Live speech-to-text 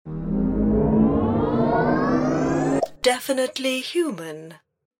definitely human.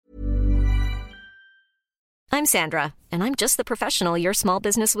 I'm Sandra, and I'm just the professional your small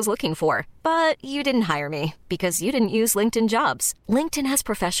business was looking for. But you didn't hire me because you didn't use LinkedIn Jobs. LinkedIn has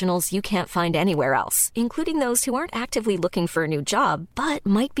professionals you can't find anywhere else, including those who aren't actively looking for a new job, but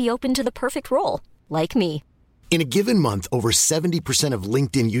might be open to the perfect role, like me. In a given month, over 70% of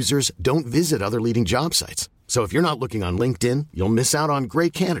LinkedIn users don't visit other leading job sites. So if you're not looking on LinkedIn, you'll miss out on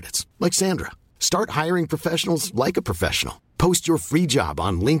great candidates like Sandra. Start hiring professionals like a professional. Post your free job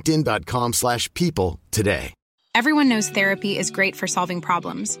on linkedin.com/people today. Everyone knows therapy is great for solving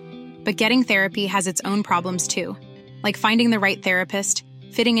problems, but getting therapy has its own problems too, like finding the right therapist,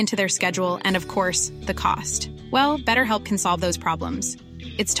 fitting into their schedule, and of course, the cost. Well, BetterHelp can solve those problems.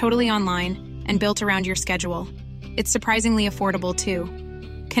 It's totally online and built around your schedule. It's surprisingly affordable too.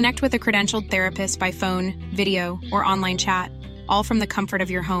 Connect with a credentialed therapist by phone, video, or online chat, all from the comfort of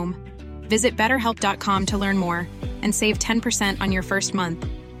your home. Visit BetterHelp.com to learn more and save 10% on your first month.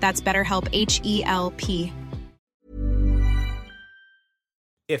 That's BetterHelp, H-E-L-P.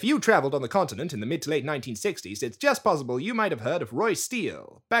 If you travelled on the continent in the mid to late 1960s, it's just possible you might have heard of Roy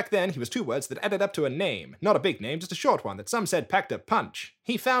Steele. Back then, he was two words that added up to a name. Not a big name, just a short one that some said packed a punch.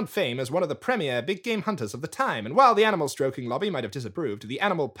 He found fame as one of the premier big game hunters of the time, and while the animal stroking lobby might have disapproved, the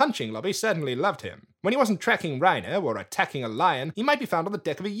animal punching lobby certainly loved him. When he wasn't tracking rhino or attacking a lion, he might be found on the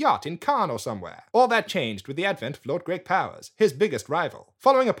deck of a yacht in Cannes or somewhere. All that changed with the advent of Lord Greg Powers, his biggest rival.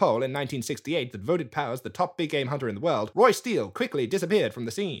 Following a poll in 1968 that voted Powers the top big game hunter in the world, Roy Steele quickly disappeared from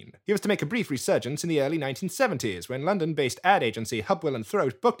the scene. He was to make a brief resurgence in the early 1970s, when London-based ad agency Hubwell &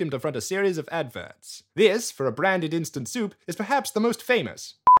 Throat booked him to front a series of adverts. This, for a branded instant soup, is perhaps the most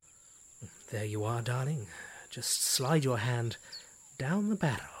famous. There you are, darling. Just slide your hand down the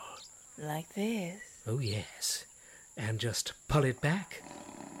barrel. Like this? Oh, yes. And just pull it back.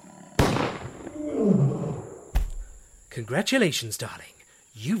 Congratulations, darling.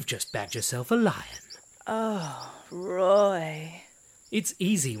 You've just bagged yourself a lion. Oh, Roy. It's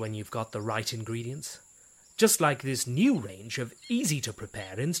easy when you've got the right ingredients. Just like this new range of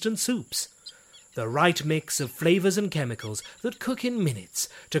easy-to-prepare instant soups. The right mix of flavours and chemicals that cook in minutes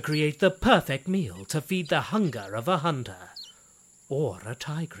to create the perfect meal to feed the hunger of a hunter. Or a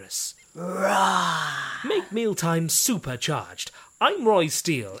tigress. Rah! Make mealtime supercharged. I'm Roy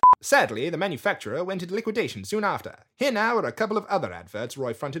Steele. Sadly, the manufacturer went into liquidation soon after. Here now are a couple of other adverts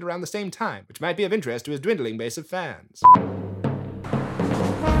Roy fronted around the same time, which might be of interest to his dwindling base of fans.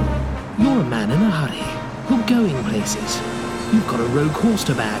 You're a man in a hurry. You're going places. You've got a rogue horse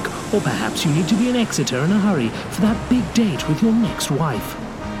to bag, or perhaps you need to be in Exeter in a hurry for that big date with your next wife.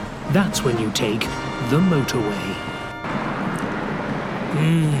 That's when you take the motorway.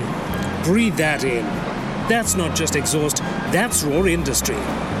 Breathe that in. That's not just exhaust, that's raw industry.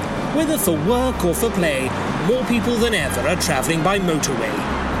 Whether for work or for play, more people than ever are travelling by motorway.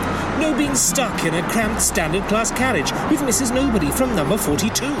 No being stuck in a cramped standard class carriage with Mrs. Nobody from number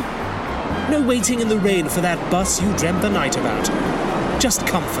 42. No waiting in the rain for that bus you dreamt the night about. Just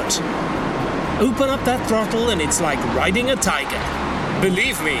comfort. Open up that throttle and it's like riding a tiger.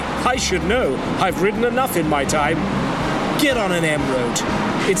 Believe me, I should know. I've ridden enough in my time. Get on an M road.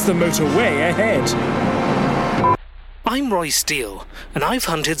 It's the motorway ahead. I'm Roy Steele, and I've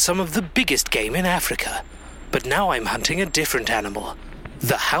hunted some of the biggest game in Africa. But now I'm hunting a different animal.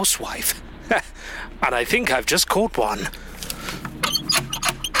 The housewife. And I think I've just caught one.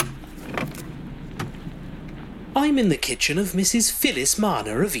 I'm in the kitchen of Mrs. Phyllis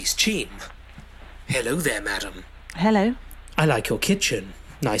Marner of East Cheam. Hello there, madam. Hello. I like your kitchen.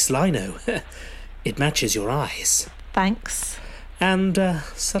 Nice lino. It matches your eyes. Thanks. And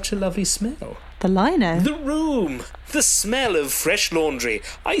such a lovely smell. The lino? The room! The smell of fresh laundry.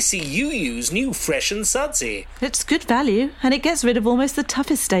 I see you use new Fresh and Sudsy. It's good value, and it gets rid of almost the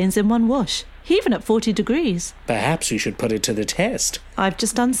toughest stains in one wash, even at 40 degrees. Perhaps we should put it to the test. I've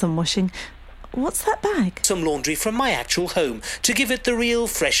just done some washing. What's that bag? Some laundry from my actual home to give it the real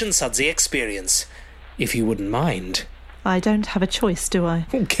Fresh and Sudsy experience. If you wouldn't mind. I don't have a choice, do I?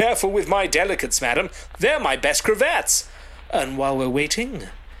 Careful with my delicates, madam. They're my best cravats. And while we're waiting,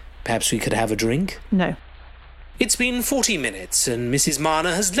 perhaps we could have a drink? No. It's been 40 minutes, and Mrs.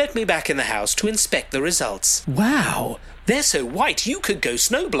 Marner has let me back in the house to inspect the results. Wow! They're so white you could go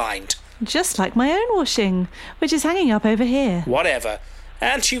snowblind. Just like my own washing, which is hanging up over here. Whatever.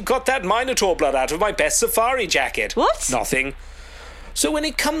 And you got that Minotaur blood out of my best safari jacket. What? Nothing. So when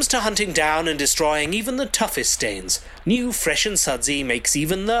it comes to hunting down and destroying even the toughest stains, new Fresh and Sudsy makes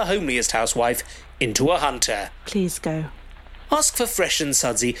even the homeliest housewife into a hunter. Please go. Ask for Fresh and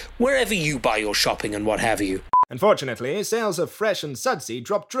Sudsy wherever you buy your shopping and what have you. Unfortunately, sales of Fresh and Sudsy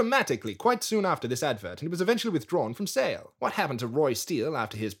dropped dramatically quite soon after this advert, and it was eventually withdrawn from sale. What happened to Roy Steele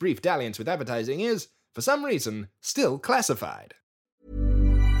after his brief dalliance with advertising is, for some reason, still classified.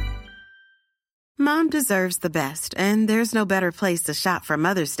 Mom deserves the best, and there's no better place to shop for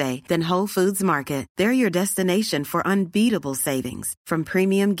Mother's Day than Whole Foods Market. They're your destination for unbeatable savings, from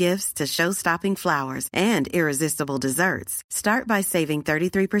premium gifts to show-stopping flowers and irresistible desserts. Start by saving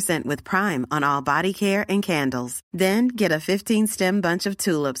 33% with Prime on all body care and candles. Then get a 15-stem bunch of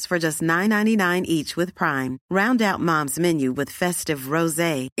tulips for just $9.99 each with Prime. Round out Mom's menu with festive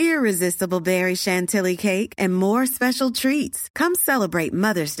rosé, irresistible berry chantilly cake, and more special treats. Come celebrate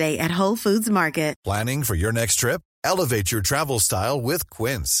Mother's Day at Whole Foods Market. Planning for your next trip? Elevate your travel style with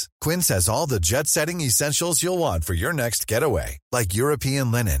Quince. Quince has all the jet-setting essentials you'll want for your next getaway, like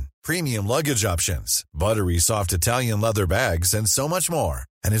European linen, premium luggage options, buttery soft Italian leather bags, and so much more.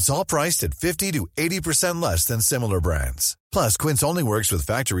 And it's all priced at 50 to 80% less than similar brands. Plus, Quince only works with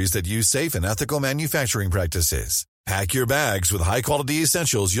factories that use safe and ethical manufacturing practices. Pack your bags with high-quality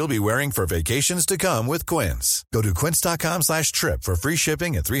essentials you'll be wearing for vacations to come with Quince. Go to quince.com/trip for free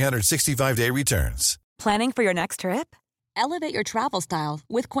shipping and 365-day returns. Planning for your next trip? Elevate your travel style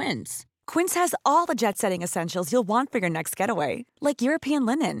with Quince. Quince has all the jet-setting essentials you'll want for your next getaway, like European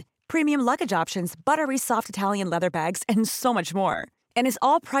linen, premium luggage options, buttery soft Italian leather bags, and so much more. And is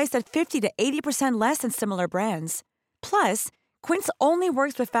all priced at 50 to 80% less than similar brands. Plus, Quince only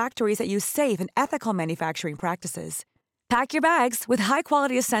works with factories that use safe and ethical manufacturing practices. Pack your bags with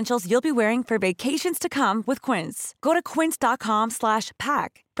high-quality essentials you'll be wearing for vacations to come with Quince. Go to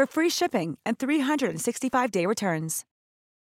quince.com/pack for free shipping and 365-day returns.